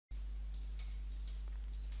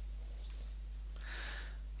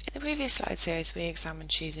In the previous slide series, we examined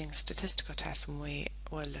choosing statistical tests when we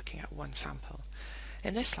were looking at one sample.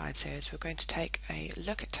 In this slide series, we're going to take a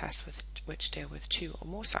look at tests which deal with two or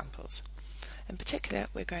more samples. In particular,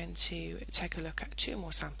 we're going to take a look at two or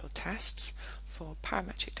more sample tests for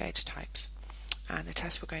parametric data types. And the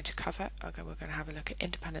tests we're going to cover are we're going to have a look at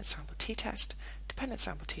independent sample t-test, dependent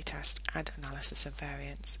sample t-test, and analysis of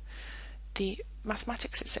variance. The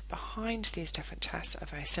mathematics that sit behind these different tests are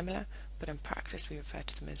very similar, but in practice we refer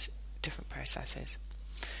to them as different processes.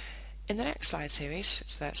 In the next slide series,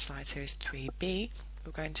 so that's slide series 3b,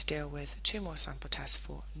 we're going to deal with two more sample tests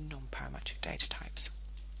for non-parametric data types.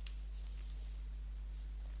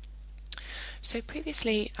 So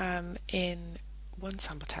previously in one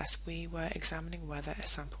sample test we were examining whether a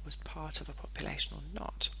sample was part of a population or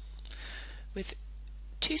not. With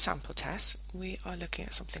two sample tests we are looking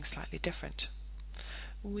at something slightly different.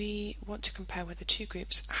 We want to compare whether two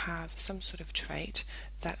groups have some sort of trait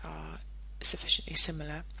that are sufficiently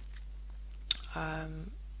similar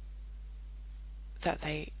that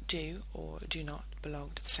they do or do not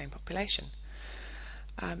belong to the same population.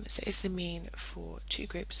 So is the mean for two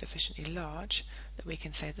groups sufficiently large that we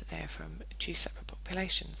can say that they are from two separate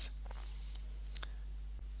populations?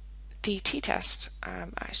 The t-test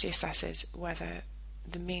actually assesses whether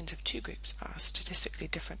the means of two groups are statistically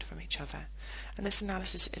different from each other, and this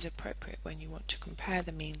analysis is appropriate when you want to compare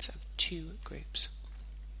the means of two groups.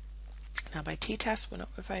 Now by t-test we're not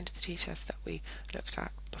referring to the t-test that we looked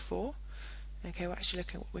at before. Okay, we're actually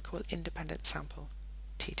looking at what we call independent sample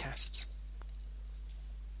t-tests.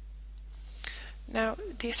 Now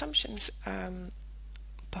the assumptions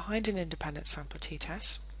behind an independent sample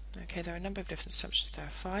t-test, okay, there are a number of different assumptions. There are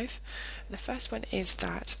 5. The first one is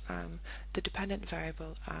that the dependent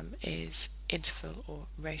variable is interval or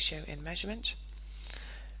ratio in measurement.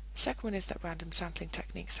 The second one is that random sampling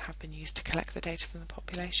techniques have been used to collect the data from the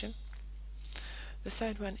population. The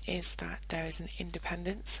third one is that there is an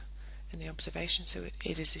independence in the observation, so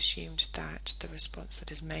it is assumed that the response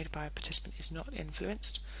that is made by a participant is not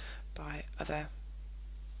influenced by other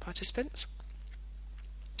participants.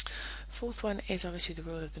 Fourth one is obviously the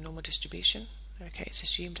rule of the normal distribution. Okay, it's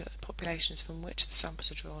assumed that the populations from which the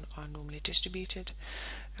samples are drawn are normally distributed.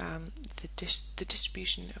 The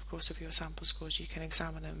distribution, of course, of your sample scores, you can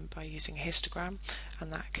examine them by using a histogram,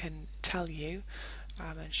 and that can tell you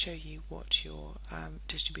and show you what your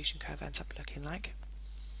distribution curve ends up looking like.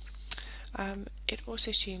 It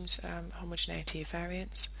also assumes homogeneity of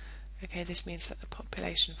variance. Okay, this means that the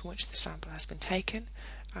population from which the sample has been taken,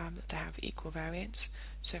 that they have equal variance.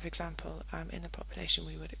 So for example, in the population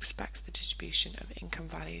we would expect the distribution of income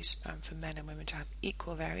values for men and women to have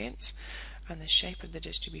equal variance and the shape of the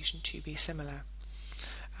distribution to be similar.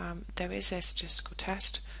 There is a statistical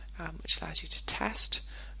test which allows you to test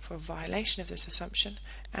for a violation of this assumption,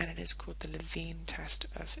 and it is called the Levene test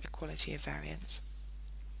of equality of variance.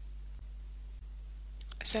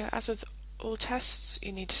 So as with all tests,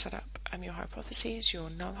 you need to set up your hypotheses. Your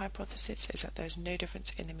null hypothesis is that there's no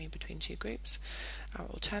difference in the mean between two groups. Our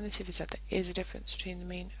alternative is that there is a difference between the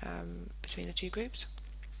mean between the two groups.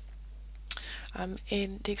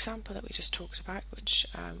 In the example that we just talked about, which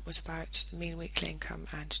was about mean weekly income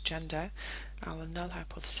and gender, our null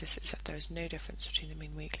hypothesis is that there is no difference between the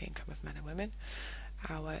mean weekly income of men and women.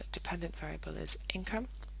 Our dependent variable is income,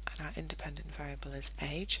 and our independent variable is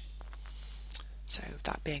age. So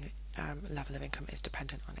that being level of income is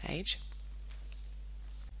dependent on age.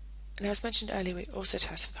 Now, as mentioned earlier, we also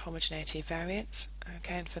test for the homogeneity of variance.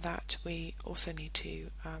 Okay, and for that we also need to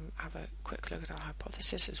have a quick look at our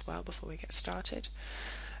hypothesis as well before we get started.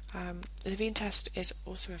 The Levene test is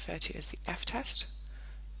also referred to as the F-test.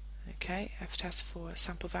 Okay, F-test for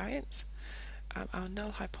sample variance. Our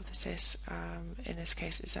null hypothesis in this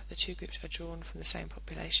case is that the two groups are drawn from the same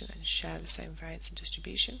population and share the same variance and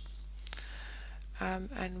distribution. And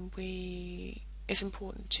it's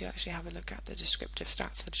important to actually have a look at the descriptive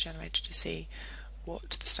stats that are generated to see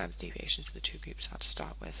what the standard deviations of the two groups are to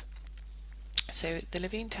start with. So the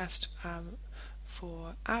Levene test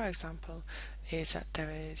for our example is that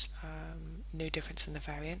there is no difference in the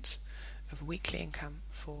variance of weekly income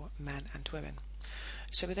for men and women.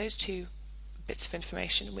 So with those two bits of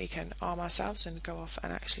information we can arm ourselves and go off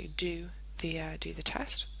and actually do the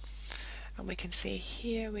test. And we can see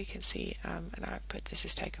here, an output. This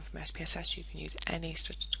is taken from SPSS. You can use any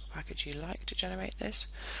statistical package you like to generate this.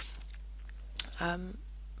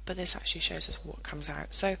 But this actually shows us what comes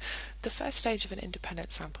out. So the first stage of an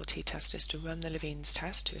independent sample t-test is to run the Levene's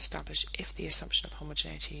test to establish if the assumption of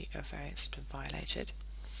homogeneity of variance has been violated.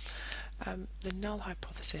 The null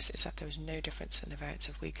hypothesis is that there is no difference in the variance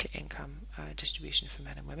of weekly income distribution for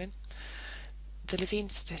men and women. The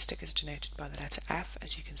Levene statistic is denoted by the letter F,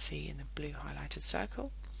 as you can see in the blue highlighted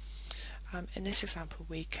circle. In this example,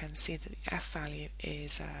 we can see that the F value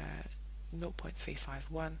is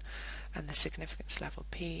 0.351 and the significance level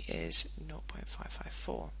P is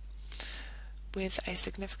 0.554. With a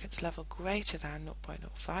significance level greater than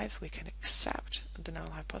 0.05, we can accept the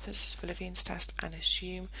null hypothesis for Levene's test and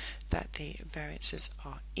assume that the variances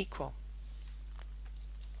are equal.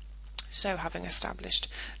 So, having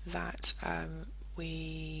established that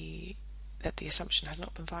that the assumption has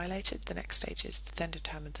not been violated, the next stage is to then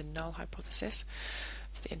determine the null hypothesis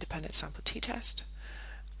for the independent sample t-test.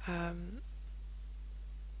 Now,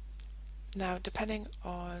 depending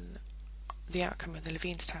on the outcome of the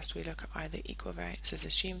Levene's test, we look at either equivariance as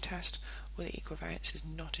assumed test or the equivariance as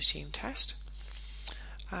not assumed test.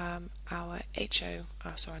 Our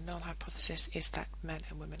null hypothesis is that men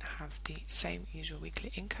and women have the same usual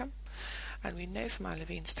weekly income, and we know from our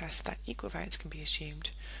Levene's test that equivariance can be assumed,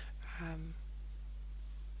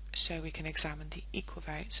 so we can examine the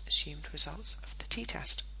equivariance assumed results of the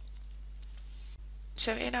t-test.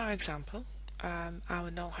 So in our example, our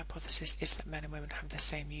null hypothesis is that men and women have the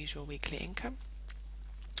same usual weekly income.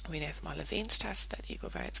 We know from our Levene's test that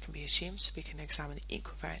equivariance can be assumed, so we can examine the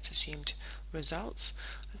equivariance assumed results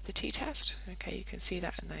of the t-test. Okay, you can see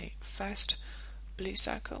that in the first blue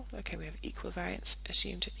circle. Okay, we have equivariance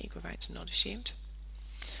assumed and equivariance not assumed.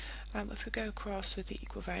 If we go across with the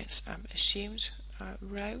equivariance assumed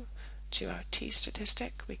row to our t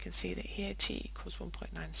statistic, we can see that here t equals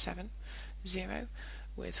 1.970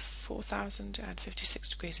 with 4,056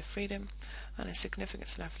 degrees of freedom and a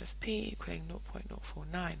significance level of p equaling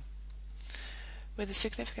 0.049. With a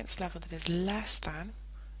significance level that is less than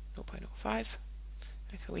 0.05,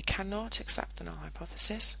 we cannot accept the null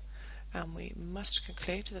hypothesis, and we must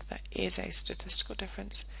conclude that there is a statistical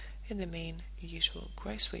difference in the mean usual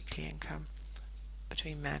gross weekly income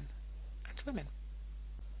between men and women.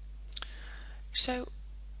 So,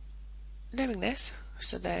 knowing this,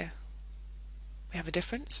 there we have a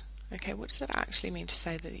difference. Okay, what does that actually mean to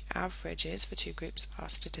say that the averages for two groups are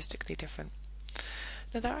statistically different?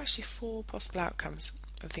 Now, there are actually four possible outcomes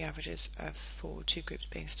of the averages for two groups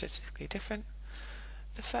being statistically different.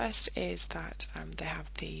 The first is that they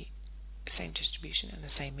have the same distribution and the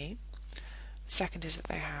same mean. The second is that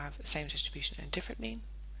they have the same distribution and different mean.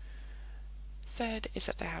 Third is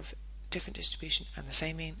that they have different distribution and the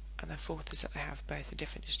same mean. And the fourth is that they have both a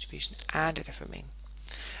different distribution and a different mean.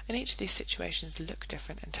 And each of these situations look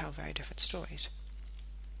different and tell very different stories.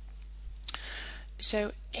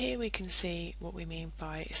 So here we can see what we mean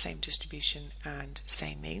by same distribution and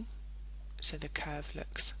same mean. So the curve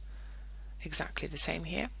looks exactly the same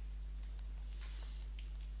here.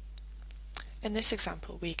 In this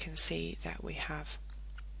example, we can see that we have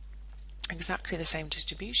exactly the same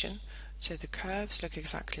distribution, so the curves look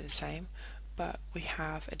exactly the same, but we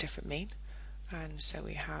have a different mean, and so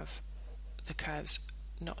we have the curves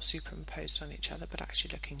not superimposed on each other but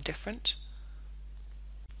actually looking different.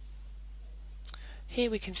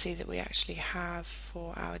 Here we can see that we actually have,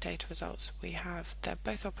 for our data results, they're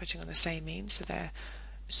both operating on the same mean, so they're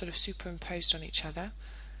sort of superimposed on each other,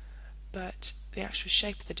 but the actual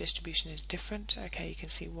shape of the distribution is different. Okay, you can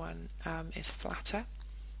see one is flatter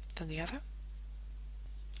than the other.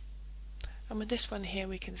 And with this one here,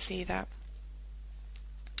 we can see that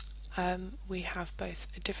we have both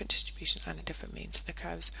a different distribution and a different mean. So the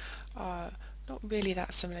curves are not really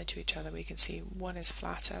that similar to each other. We can see one is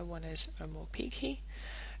flatter, one is more peaky,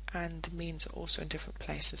 and the means are also in different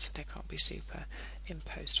places, so they can't be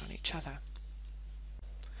superimposed on each other.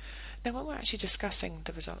 Now, when we're actually discussing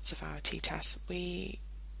the results of our t-test, we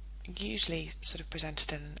usually sort of present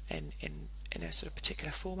it in a sort of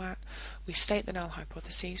particular format. We state the null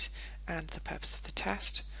hypotheses and the purpose of the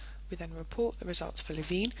test. We then report the results for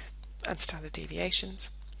Levene and standard deviations.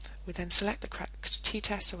 We then select the correct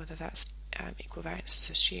t-test, so whether that's equivariance is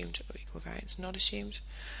assumed or equivariance not assumed.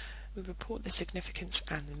 We report the significance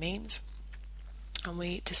and the means, and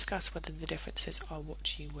we discuss whether the differences are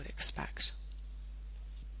what you would expect.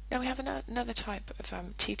 Now we have another type of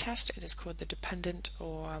t-test. It is called the dependent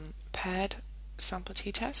or paired sample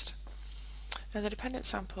t-test. Now the dependent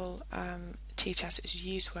sample t-test is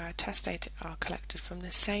used where test data are collected from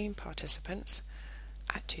the same participants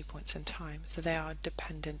at 2 points in time, so they are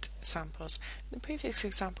dependent samples. In the previous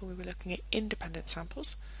example we were looking at independent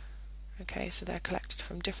samples. Okay, so they're collected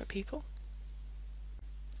from different people,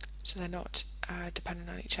 so they're not dependent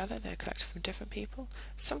on each other, they're collected from different people.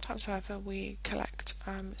 Sometimes, however, we collect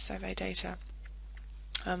survey data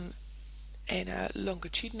In a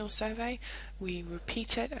longitudinal survey, we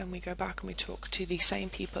repeat it and we go back and we talk to the same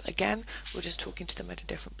people again. We're just talking to them at a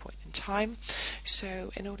different point in time.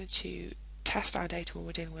 So in order to test our data when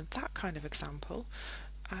we're dealing with that kind of example,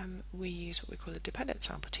 we use what we call a dependent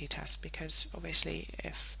sample t-test, because obviously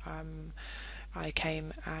if I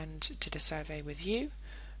came and did a survey with you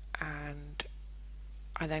and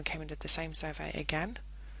I then came and did the same survey again,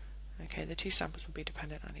 okay, the two samples will be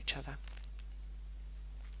dependent on each other.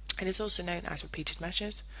 It is also known as repeated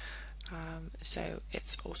measures, so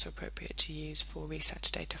it's also appropriate to use for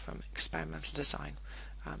research data from experimental design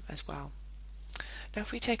as well. Now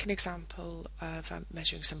if we take an example of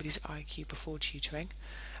measuring somebody's IQ before tutoring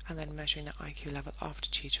and then measuring the IQ level after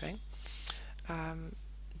tutoring,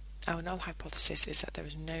 our null hypothesis is that there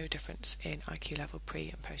is no difference in IQ level pre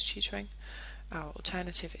and post tutoring. Our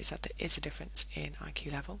alternative is that there is a difference in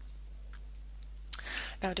IQ level.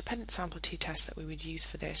 Now a dependent sample t-test that we would use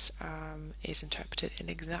for this is interpreted in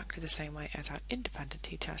exactly the same way as our independent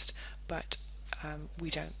t-test, but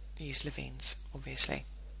we don't use Levene's, obviously.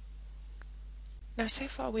 Now so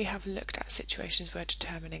far we have looked at situations where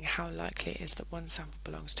determining how likely it is that one sample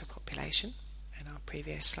belongs to a population in our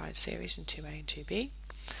previous slide series in 2A and 2B,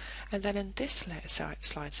 and then in this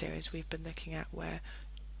slide series we've been looking at where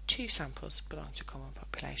two samples belong to a common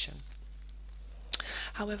population.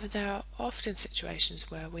 However, there are often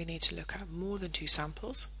situations where we need to look at more than two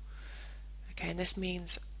samples, okay, and this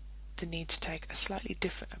means the need to take a slightly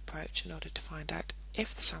different approach in order to find out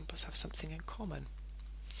if the samples have something in common.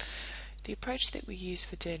 The approach that we use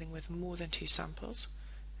for dealing with more than two samples,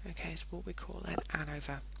 okay, is what we call an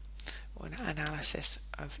ANOVA, or an analysis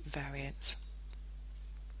of variance.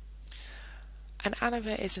 An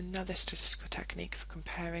ANOVA is another statistical technique for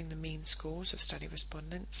comparing the mean scores of study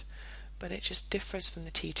respondents, but it just differs from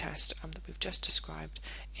the t-test that we've just described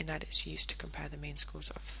in that it's used to compare the mean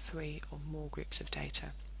scores of 3 or more groups of data.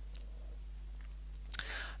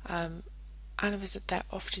 ANOVAs, they're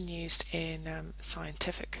often used in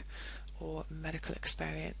scientific or medical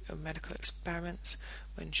experiments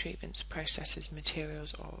when treatments, processes,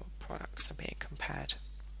 materials or products are being compared.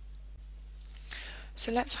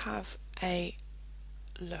 So let's have a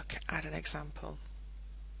look at an example.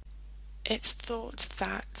 It's thought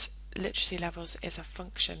that literacy levels is a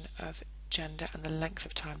function of gender and the length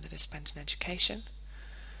of time that is spent in education.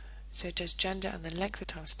 So does gender and the length of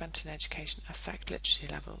time spent in education affect literacy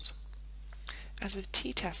levels? As with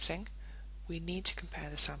t-testing, we need to compare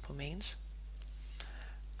the sample means,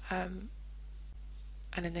 and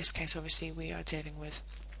in this case obviously we are dealing with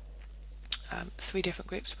three different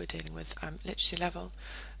groups. We're dealing with literacy level,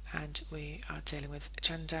 and we are dealing with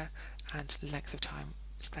gender and length of time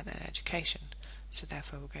spent in education. So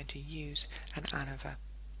therefore we're going to use an ANOVA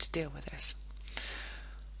to deal with this.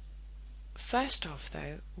 First off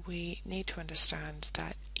though, we need to understand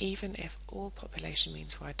that even if all population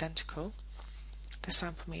means were identical, the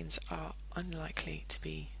sample means are unlikely to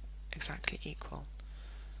be exactly equal.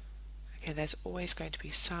 Okay, there's always going to be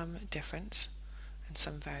some difference and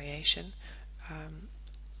some variation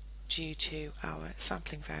due to our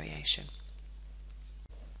sampling variation.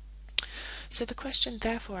 So the question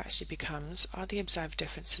therefore actually becomes, are the observed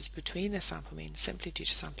differences between the sample means simply due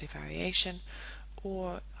to sampling variation,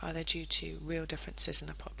 or are they due to real differences in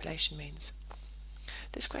the population means?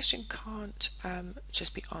 This question can't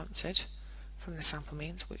just be answered from the sample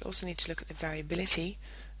means. We also need to look at the variability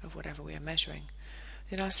of whatever we are measuring.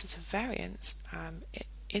 The analysis of variance,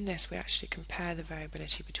 in this we actually compare the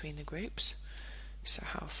variability between the groups, so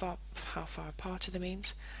how far apart are the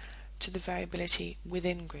means, to the variability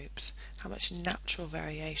within groups, how much natural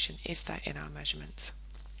variation is there in our measurements.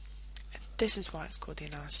 And this is why it's called the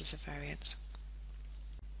analysis of variance.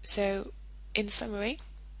 So in summary,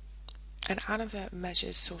 an ANOVA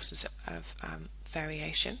measures sources of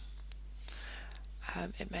variation.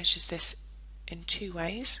 It measures this in two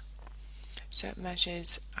ways. So it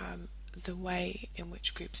measures the way in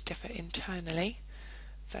which groups differ internally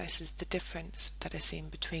versus the difference that is seen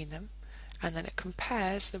between them, and then it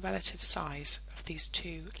compares the relative size of these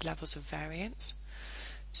two levels of variance.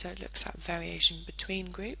 So it looks at variation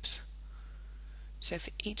between groups. So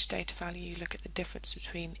for each data value you look at the difference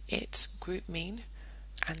between its group mean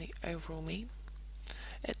and the overall mean.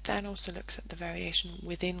 It then also looks at the variation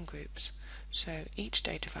within groups. So each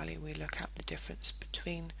data value we look at the difference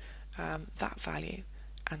between that value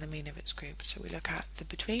and the mean of its group. So we look at the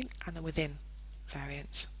between and the within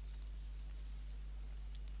variance.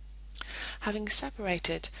 Having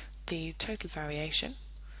separated the total variation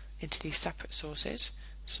into these separate sources,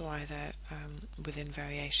 so either within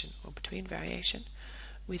variation or between variation,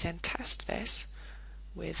 we then test this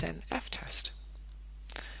with an f-test.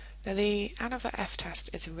 Now the ANOVA F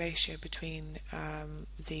test is a ratio between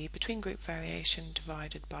the between group variation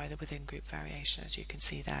divided by the within group variation, as you can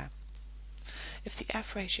see there. If the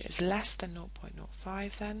F ratio is less than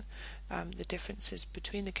 0.05, then the differences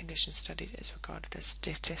between the conditions studied is regarded as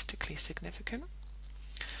statistically significant.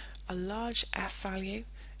 A large F value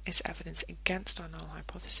is evidence against our null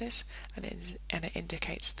hypothesis, and it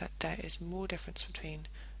indicates that there is more difference between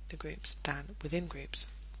the groups than within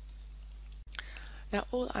groups. Now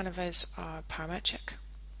all ANOVAs are parametric.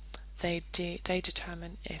 They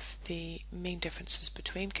determine if the mean differences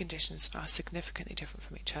between conditions are significantly different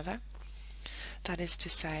from each other. That is to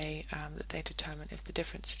say that they determine if the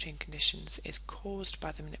difference between conditions is caused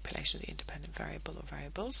by the manipulation of the independent variable or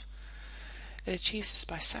variables. It achieves this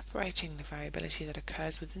by separating the variability that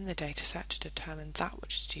occurs within the dataset to determine that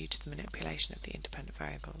which is due to the manipulation of the independent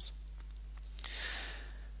variables.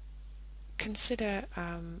 Consider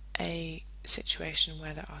a situation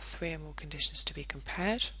where there are 3 or more conditions to be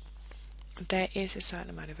compared. There is a certain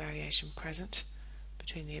amount of variation present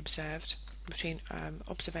between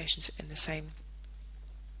observations in the same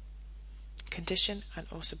condition and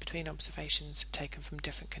also between observations taken from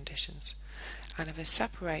different conditions. ANOVAs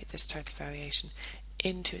separate this total variation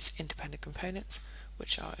into its independent components,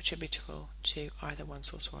 which are attributable to either one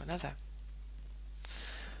source or another.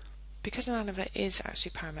 Because an ANOVA is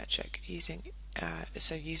actually parametric, using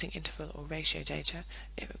interval or ratio data,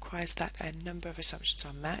 it requires that a number of assumptions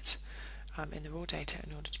are met in the raw data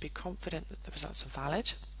in order to be confident that the results are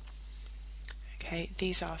valid. Okay,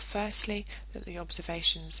 these are firstly that the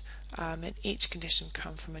observations in each condition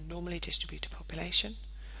come from a normally distributed population.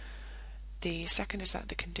 The second is that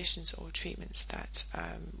the conditions or treatments that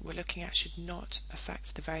we're looking at should not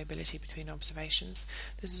affect the variability between observations.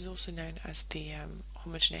 This is also known as the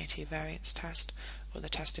homogeneity of variance test, or the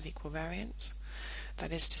test of equal variance.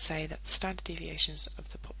 That is to say that the standard deviations of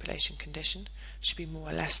the population condition should be more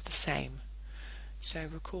or less the same. So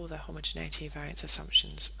recall the homogeneity of variance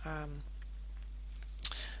assumptions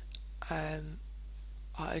are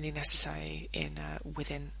only necessary in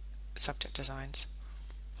within subject designs,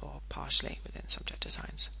 or partially within subject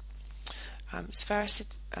designs.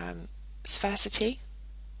 Sphericity.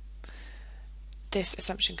 This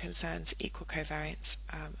assumption concerns equal covariance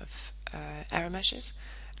of error measures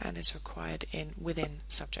and is required within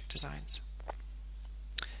subject designs.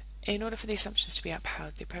 In order for the assumptions to be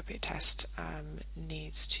upheld, the appropriate test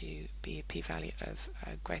needs to be a p-value of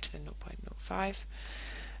greater than 0.05.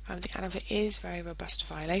 The ANOVA is very robust to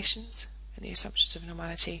violations in the assumptions of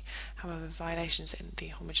normality. However, violations in the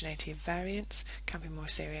homogeneity of variance can be more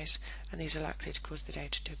serious, and these are likely to cause the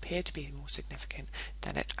data to appear to be more significant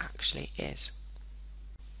than it actually is.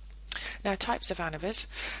 Now, types of ANOVAs.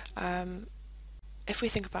 If we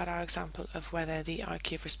think about our example of whether the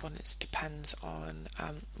IQ of respondents depends on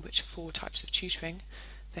which 4 types of tutoring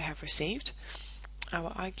they have received,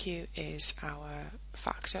 our IQ is our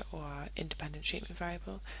factor or our independent treatment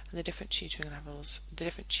variable, and the different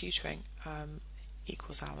tutoring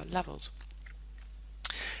equals our levels.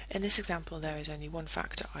 In this example, there is only one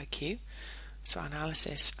factor, IQ, so our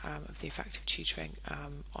analysis of the effect of tutoring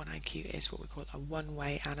on IQ is what we call a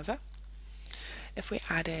one-way ANOVA. If we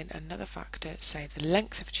add in another factor, say the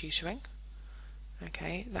length of tutoring,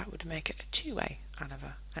 okay, that would make it a two-way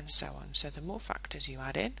ANOVA, and so on. So the more factors you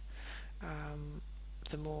add in,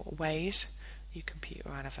 the more ways you compute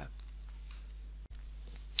your ANOVA.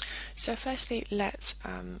 So firstly, let's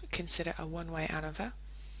consider a one-way ANOVA.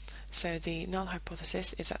 So the null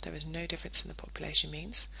hypothesis is that there is no difference in the population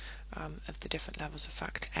means of the different levels of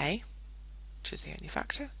factor A, which is the only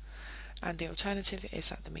factor, and the alternative is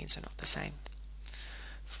that the means are not the same.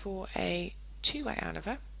 For a two-way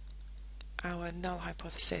ANOVA, our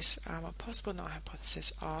possible null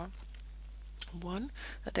hypotheses are 1.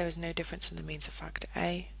 That there is no difference in the means of factor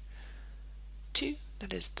A, 2.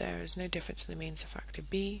 That is, there is no difference in the means of factor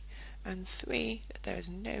B, and 3. That there is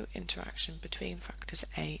no interaction between factors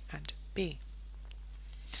A and B.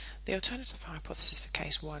 The alternative hypothesis for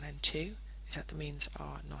case 1 and 2 is that the means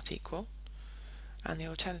are not equal, and the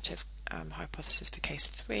alternative hypothesis for case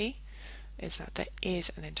 3 is that there is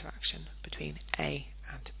an interaction between A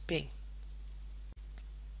and B.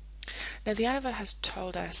 Now the ANOVA has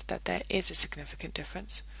told us that there is a significant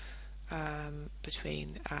difference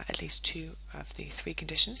between at least 2 of the 3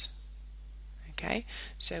 conditions. Okay,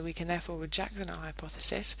 so we can therefore reject the null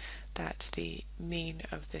hypothesis that the mean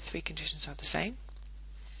of the 3 conditions are the same.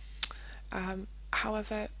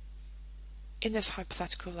 However, in this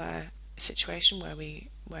hypothetical situation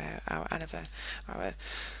where our ANOVA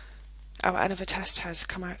test has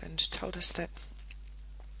come out and told us that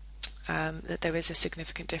there is a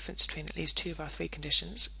significant difference between at least 2 of our 3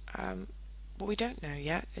 conditions, what we don't know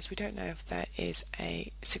yet is we don't know if there is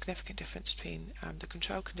a significant difference between the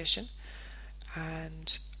control condition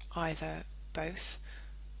and either both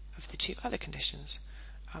of the two other conditions,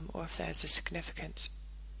 or if there's a significant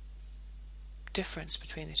difference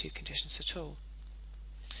between the two conditions at all.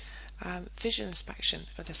 Visual inspection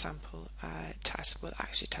of the sample test will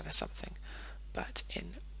actually tell us something, but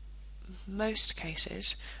in most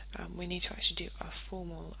cases we need to actually do a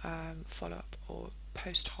formal follow-up or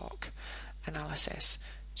post hoc analysis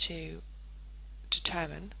to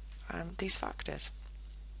determine these factors.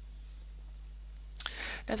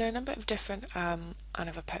 Now there are a number of different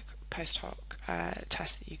post hoc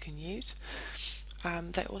tests that you can use.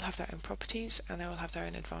 They all have their own properties and they all have their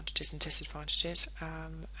own advantages and disadvantages,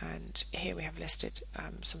 and here we have listed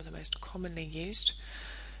some of the most commonly used.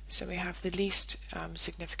 So we have the least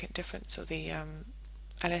significant difference, or the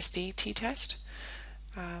LSD t-test,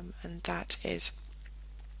 and that is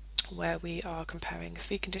where we are comparing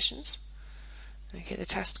three conditions. Okay, the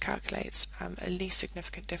test calculates a least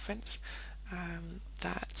significant difference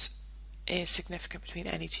that is significant between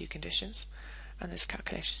any two conditions, and this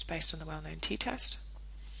calculation is based on the well-known t-test.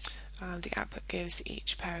 The output gives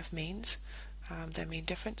each pair of means, their mean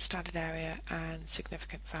difference, standard area, and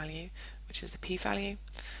significant value, which is the p-value.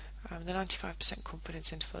 The 95%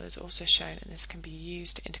 confidence interval is also shown, and this can be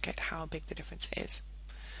used to indicate how big the difference is.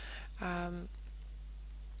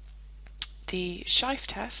 The Scheif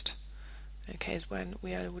test, okay, is when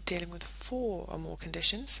we are dealing with 4 or more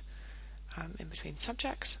conditions in between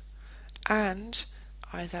subjects, and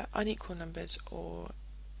either unequal numbers of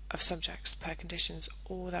subjects per conditions,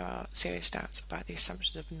 or there are serious doubts about the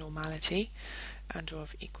assumptions of normality and or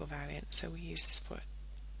of equal variance. So we use this for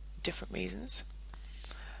different reasons.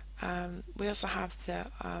 We also have the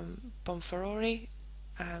Bonferroni,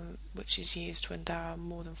 which is used when there are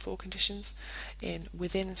more than 4 conditions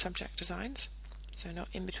within subject designs, so not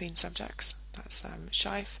in between subjects. That's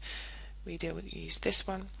Scheif. We use this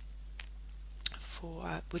one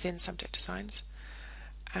for within subject designs.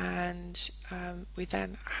 And we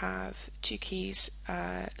then have Tukey's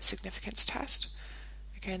significance test.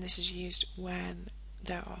 Okay, and this is used when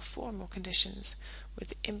there are 4 or more conditions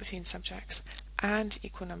with in-between subjects and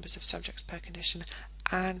equal numbers of subjects per condition,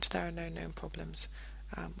 and there are no known problems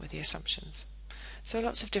with the assumptions. So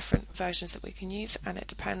lots of different versions that we can use, and it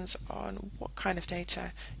depends on what kind of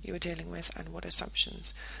data you are dealing with and what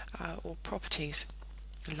assumptions or properties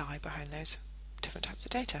lie behind those different types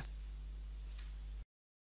of data.